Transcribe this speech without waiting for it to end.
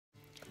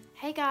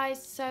Hey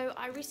guys, so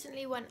I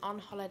recently went on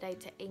holiday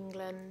to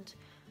England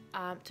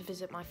to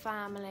visit my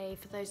family.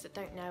 For those that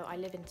don't know, I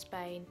live in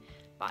Spain,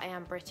 but I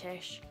am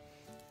British.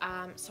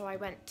 So I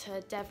went to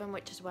Devon,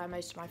 which is where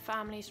most of my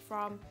family's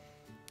from,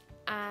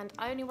 and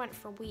I only went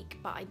for a week,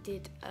 but I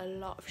did a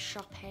lot of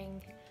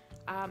shopping,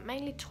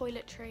 mainly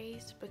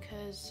toiletries,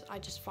 because I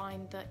just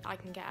find that I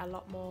can get a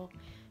lot more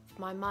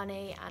for my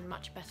money and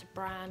much better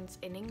brands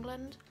in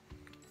England.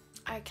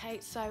 Okay,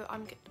 so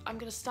I'm going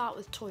to start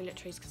with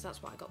toiletries because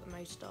that's what I got the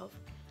most of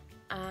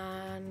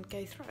and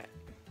go through it.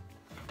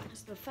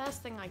 So the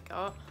first thing I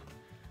got,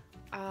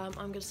 I'm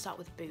going to start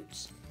with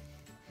Boots,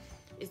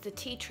 is the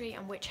Tea Tree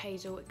and Witch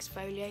Hazel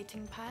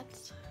exfoliating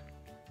pads.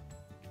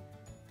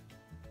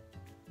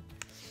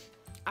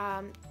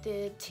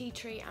 The Tea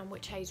Tree and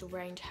Witch Hazel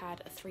range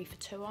had a 3 for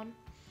 2 on,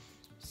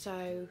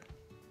 so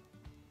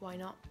why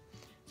not?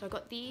 So I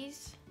got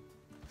these.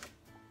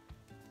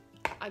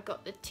 I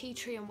got the Tea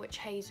Tree and Witch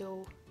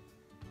Hazel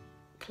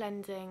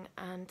cleansing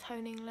and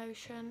toning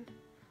lotion,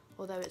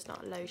 although it's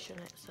not a lotion,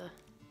 it's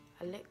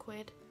a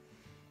liquid.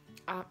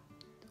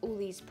 All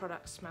these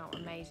products smell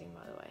amazing,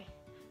 by the way.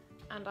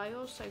 And I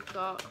also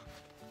got,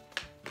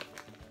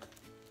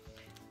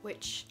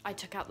 which I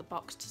took out the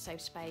box to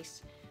save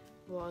space,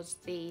 was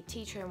the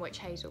Tea Tree and Witch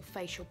Hazel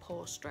facial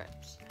pore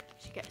strips.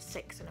 So you get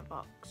 6 in a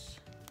box.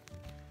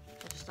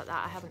 Just like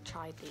that. I haven't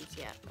tried these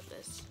yet, but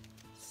there's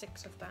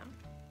 6 of them.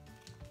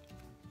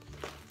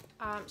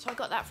 So I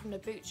got that from the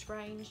Boots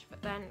range,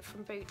 but then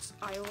from Boots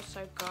I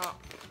also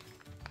got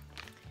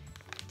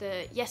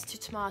the Yes to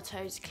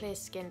Tomatoes Clear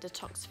Skin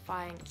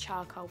Detoxifying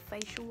Charcoal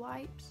Facial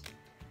Wipes.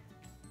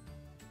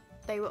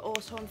 They were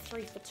also on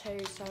 3 for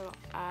 2, so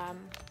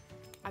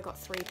I got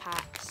 3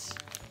 packs.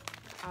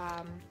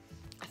 I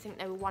think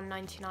they were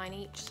 £1.99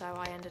 each, so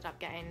I ended up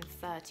getting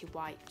 30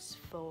 wipes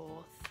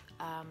for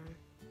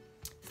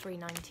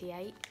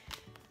 £3.98,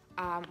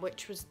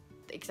 which was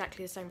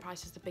exactly the same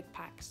price as the big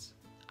packs.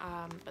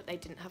 But they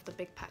didn't have the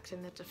big packs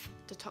in the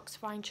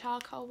detoxifying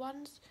charcoal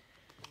ones,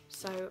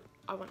 so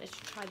I wanted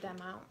to try them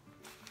out.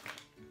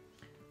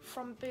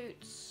 From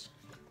Boots,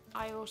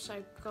 I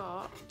also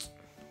got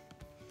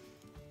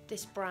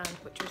this brand,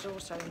 which was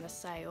also in the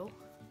sale.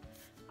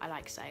 I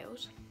like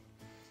sales.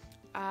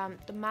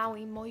 The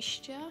Maui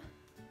Moisture.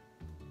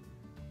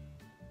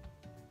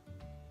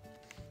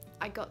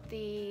 I got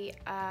the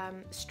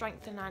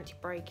Strength and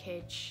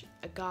Anti-Breakage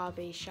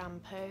Agave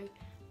shampoo.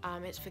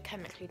 It's for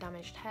chemically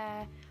damaged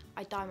hair.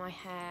 I dye my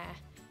hair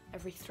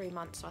every 3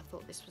 months, so I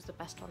thought this was the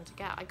best one to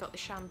get. I got the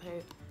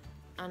shampoo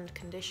and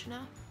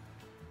conditioner.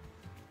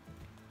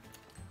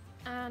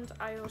 And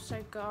I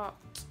also got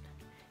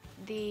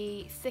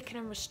the Thicken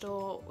and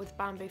Restore with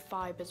Bamboo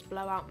Fibres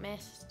Blowout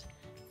Mist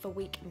for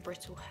weak and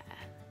brittle hair.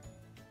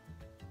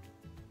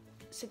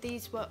 So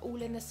these were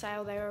all in the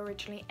sale. They were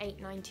originally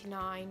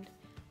 £8.99,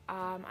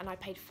 and I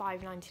paid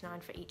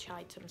 £5.99 for each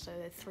item, so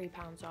they're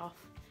 £3 off.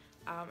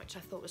 Which I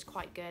thought was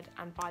quite good,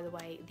 and by the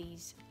way,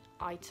 these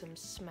items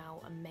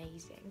smell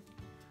amazing.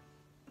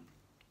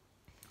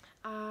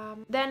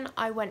 Then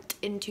I went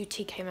into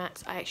TK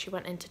Maxx. I actually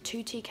went into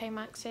 2 TK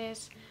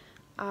Maxxes,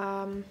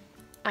 and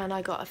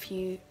I got a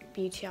few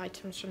beauty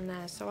items from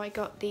there. So I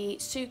got the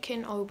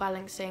Sukin Oil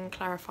Balancing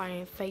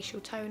Clarifying Facial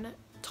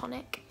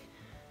Tonic,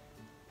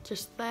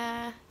 just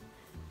there.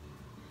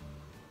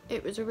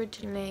 It was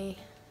originally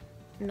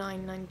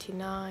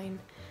 £9.99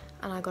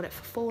 and I got it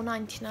for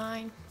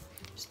 £4.99.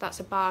 So that's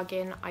a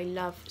bargain. I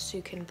love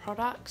Sukin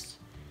products.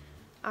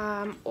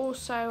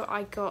 Also,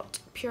 I got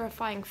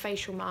Purifying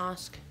Facial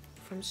Mask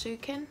from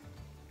Sukin.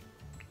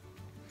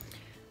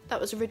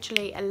 That was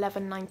originally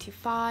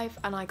 £11.95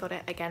 and I got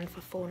it again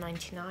for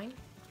 £4.99.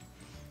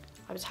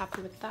 I was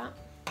happy with that.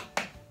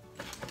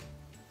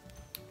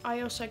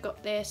 I also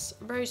got this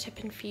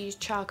Rosehip Infused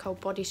Charcoal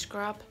Body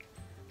Scrub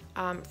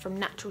from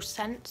Natural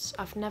Scents.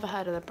 I've never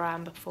heard of the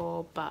brand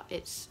before, but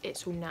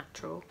it's all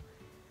natural.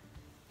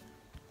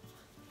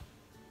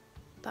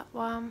 That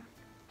one,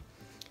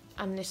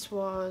 and this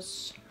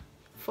was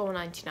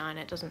 £4.99.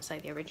 It doesn't say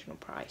the original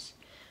price.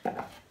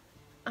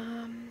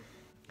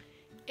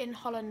 In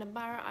Holland &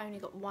 Barrett I only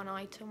got 1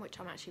 item, which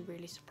I'm actually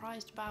really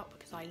surprised about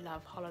because I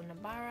love Holland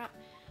 & Barrett.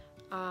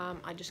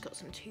 I just got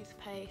some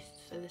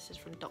toothpaste. So this is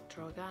from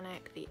Dr.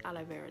 Organic, the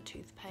aloe vera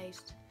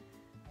toothpaste.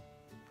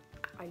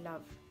 I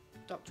love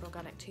Dr.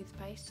 Organic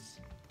toothpastes.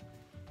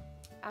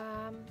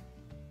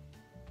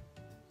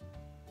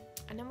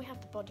 And then we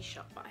have the Body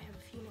Shop, but I have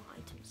a few more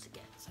items to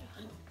get, so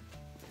hang on.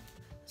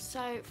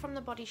 So from the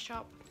Body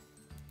Shop,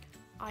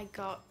 I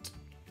got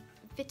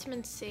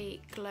Vitamin C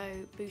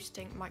Glow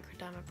Boosting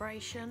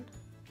Microdermabrasion.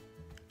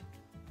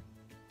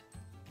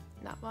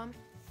 That one.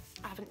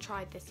 I haven't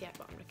tried this yet,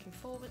 but I'm looking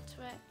forward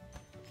to it.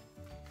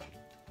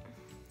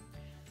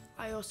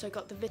 I also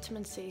got the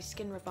Vitamin C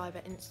Skin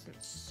Reviver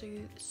Instant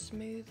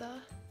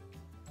Smoother.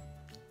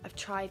 I've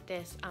tried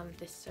this, and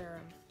this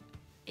serum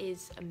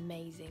is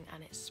amazing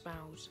and it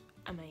smells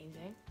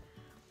amazing.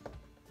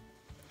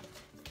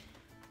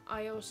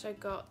 I also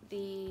got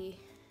the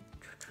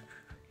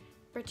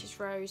British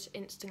Rose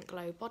Instant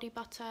Glow Body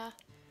Butter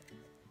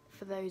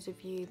for those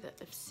of you that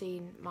have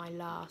seen my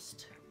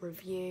last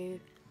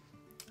review,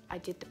 I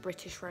did the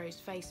British Rose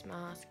face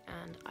mask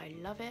and I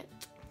love it.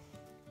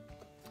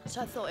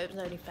 So I thought it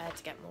was only fair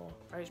to get more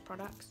Rose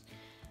products.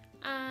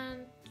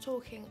 And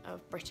talking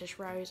of British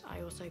Rose, I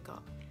also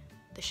got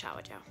the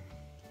shower gel.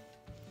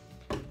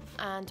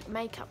 And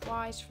makeup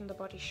wise from the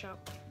Body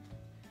Shop,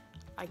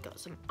 I got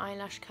some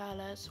eyelash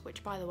curlers,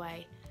 which by the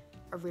way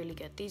are really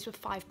good. These were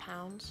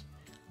 £5.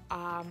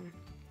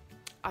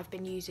 I've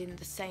been using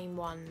the same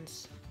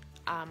ones,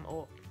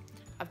 or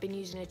I've been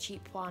using a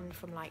cheap one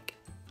from like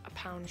a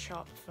pound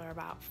shop for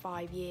about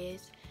 5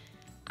 years,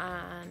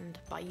 and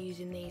by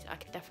using these I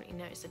could definitely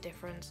notice a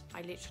difference.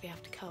 I literally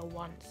have to curl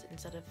once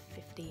instead of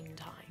 15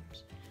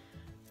 times.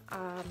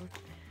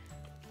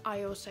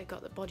 I also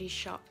got the Body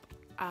Shop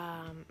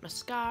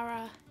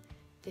mascara.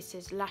 This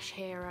is Lash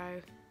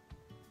Hero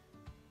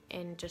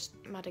in just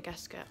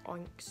Madagascar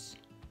Oinks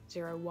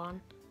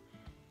 01,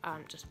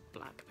 just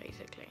black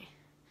basically.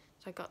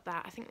 So I got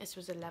that. I think this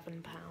was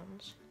 £11.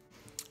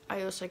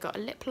 I also got a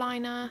lip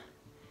liner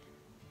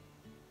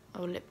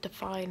or lip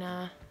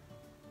definer.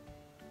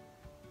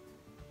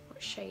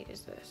 What shade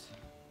is this?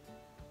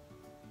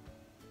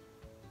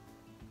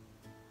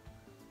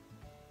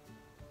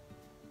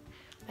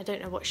 I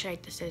don't know what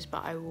shade this is,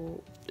 but I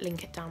will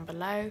link it down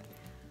below.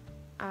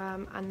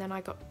 And then I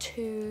got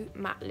two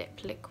matte lip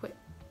liquid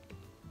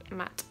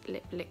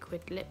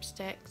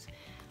lipsticks.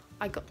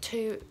 I got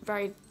two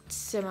very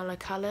similar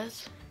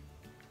colours.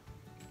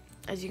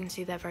 As you can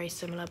see, they're very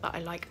similar, but I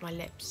like my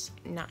lips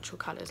natural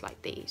colours like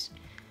these.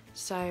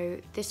 So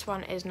this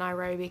one is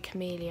Nairobi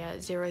Camellia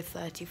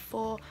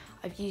 034.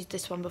 I've used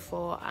this one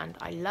before and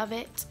I love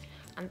it.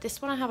 And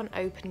this one I haven't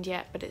opened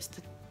yet, but it's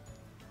the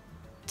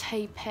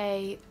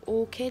Taipei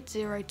Orchid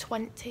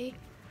 020.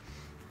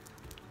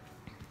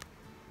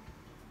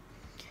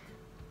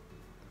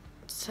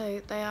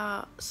 So they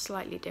are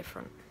slightly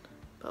different,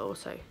 but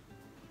also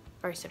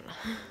very similar.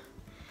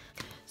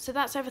 So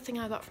that's everything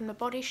I got from the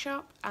Body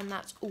Shop, and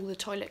that's all the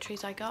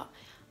toiletries I got.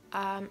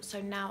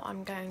 So now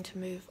I'm going to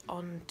move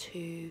on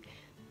to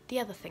the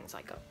other things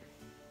I got.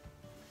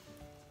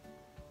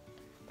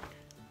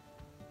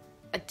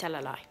 I'd tell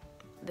a lie.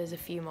 There's a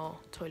few more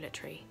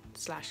toiletry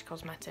slash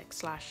cosmetic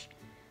slash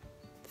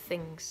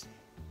things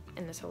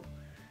in this haul.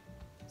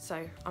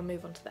 So I'll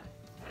move on to them.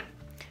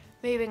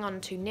 Moving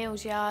on to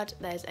Neal's Yard.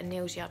 There's a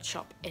Neal's Yard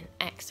shop in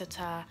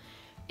Exeter,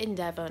 in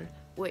Devon,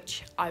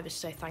 which I was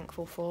so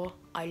thankful for.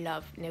 I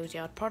love Neal's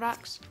Yard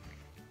products.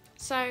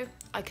 So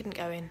I couldn't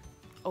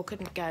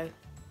go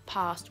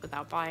past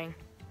without buying,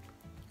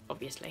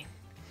 obviously.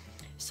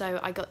 So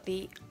I got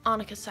the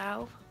Arnica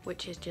salve,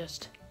 which is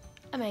just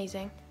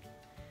amazing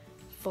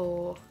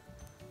for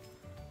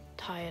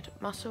tired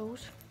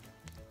muscles.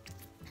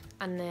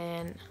 And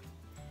then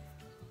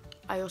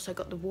I also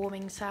got the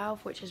warming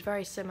salve, which is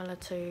very similar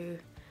to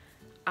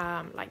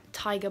like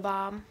Tiger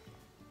Balm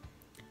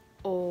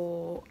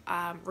or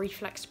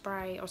Reflex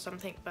spray or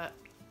something, but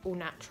all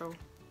natural.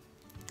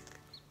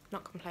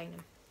 Not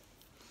complaining.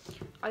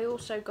 I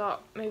also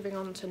got, moving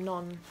on to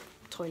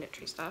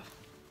non-toiletry stuff,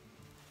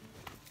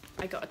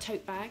 I got a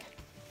tote bag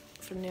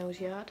from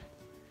Neal's Yard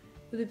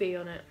with a bee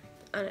on it,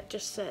 and it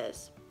just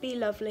says, "Be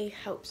lovely,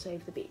 help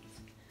save the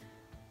bees."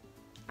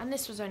 And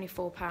this was only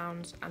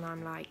 £4, and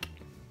I'm like,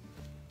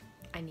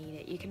 I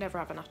need it. You can never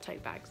have enough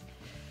tote bags.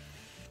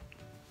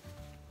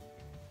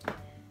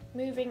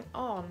 Moving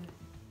on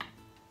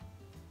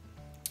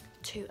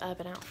to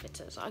Urban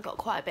Outfitters. I got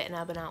quite a bit in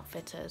Urban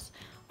Outfitters.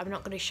 I'm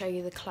not going to show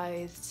you the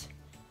clothes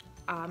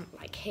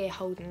like here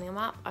holding them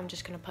up. I'm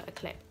just going to put a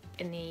clip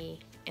in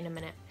a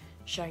minute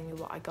showing you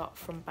what I got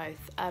from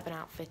both Urban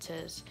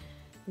Outfitters,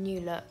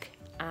 New Look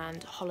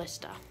and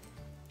Hollister.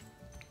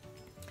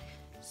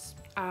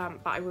 But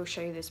I will show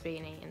you this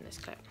beanie in this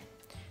clip.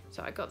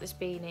 So I got this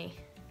beanie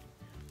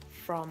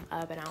from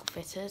Urban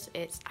Outfitters.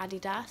 It's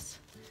Adidas,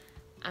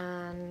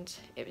 and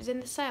it was in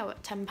the sale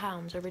at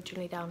 £10,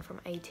 originally down from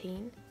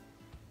 18.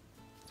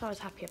 So I was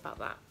happy about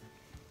that.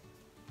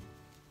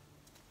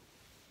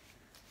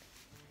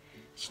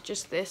 It's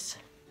just this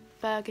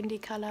burgundy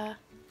colour,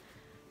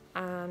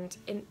 and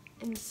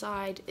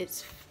inside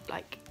it's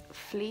like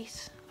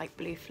fleece, like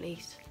blue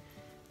fleece,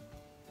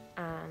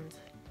 and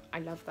I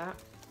love that.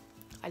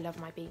 I love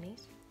my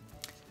beanies.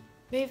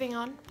 Moving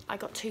on, I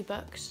got two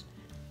books.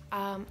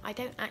 I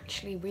don't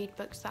actually read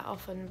books that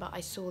often, but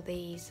I saw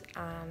these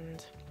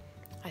and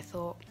I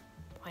thought,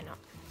 why not?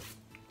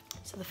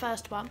 So the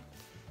first one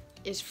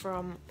is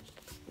from,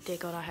 dear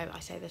God, I hope I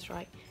say this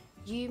right,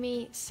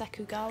 Yumi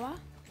Sekugawa,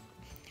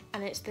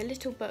 and it's the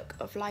little book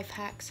of life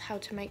hacks, how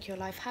to make your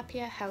life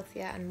happier,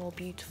 healthier and more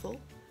beautiful.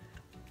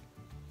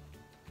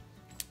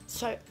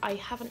 So I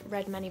haven't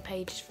read many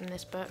pages from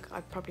this book.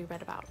 I've probably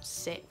read about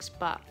 6,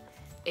 but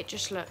it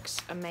just looks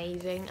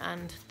amazing,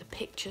 and the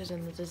pictures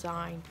and the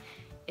design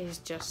is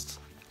just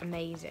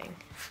amazing.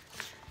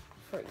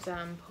 For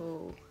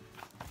example,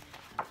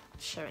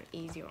 show an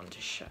easy one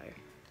to show.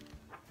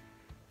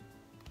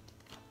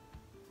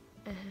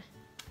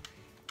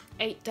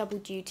 8 double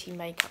duty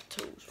makeup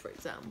tools, for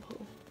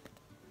example.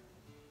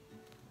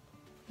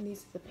 And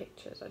these are the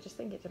pictures. I just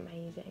think it's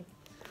amazing.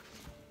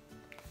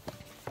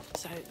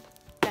 So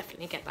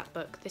definitely get that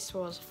book. This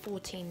was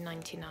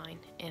 $14.99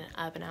 in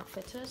Urban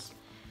Outfitters.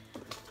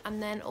 And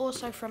then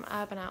also from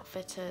Urban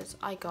Outfitters,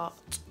 I got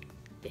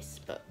this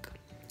book,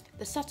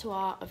 The Subtle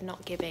Art of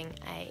Not Giving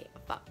a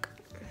Fuck.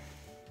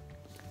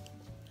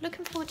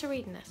 Looking forward to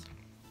reading this.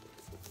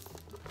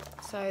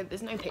 So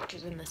there's no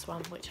pictures in this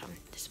one, which I'm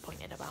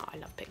disappointed about. I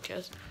love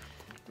pictures,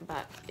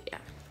 but yeah.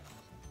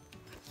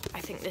 I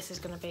think this is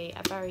going to be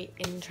a very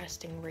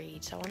interesting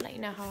read, so I'll let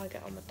you know how I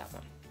get on with that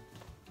one.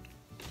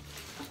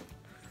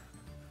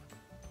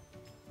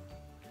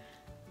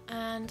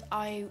 And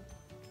I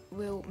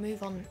will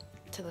move on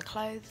to the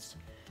clothes,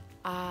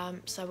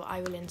 so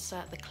I will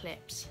insert the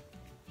clips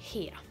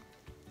here.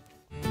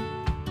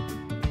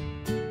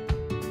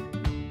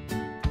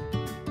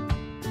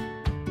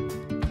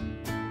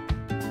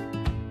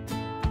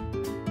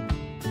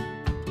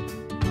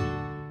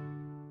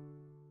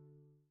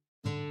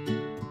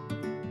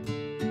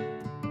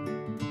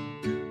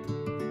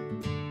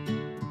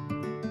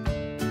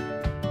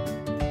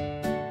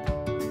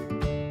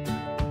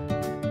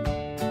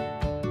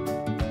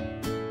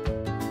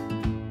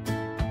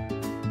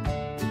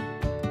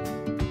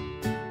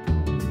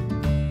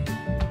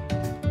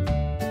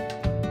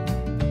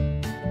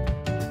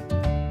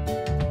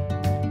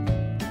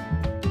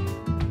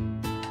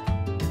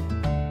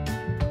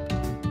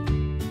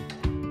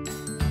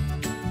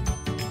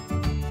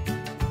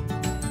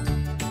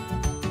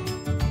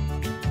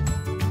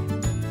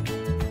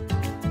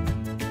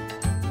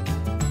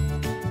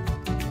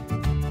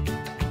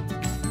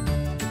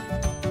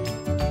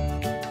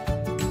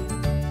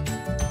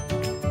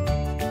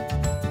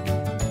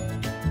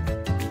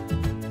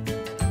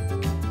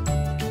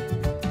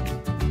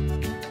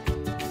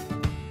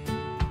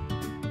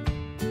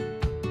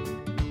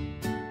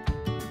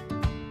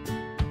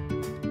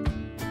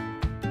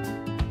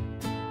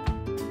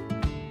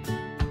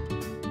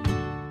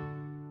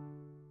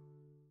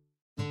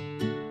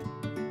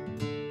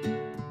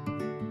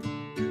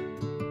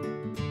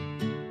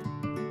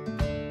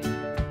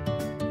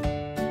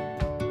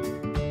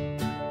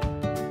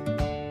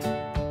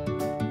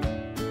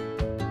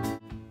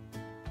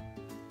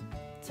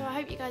 So I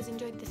hope you guys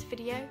enjoyed this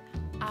video.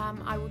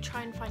 I will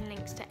try and find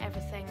links to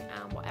everything,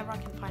 and whatever I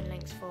can find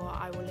links for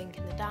I will link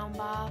in the down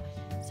bar,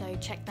 so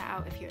check that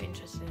out if you're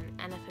interested in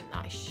anything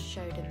that I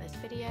showed in this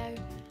video.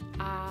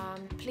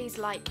 Please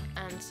like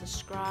and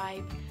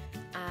subscribe,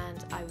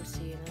 and I will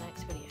see you in the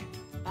next video.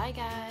 Bye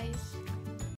guys!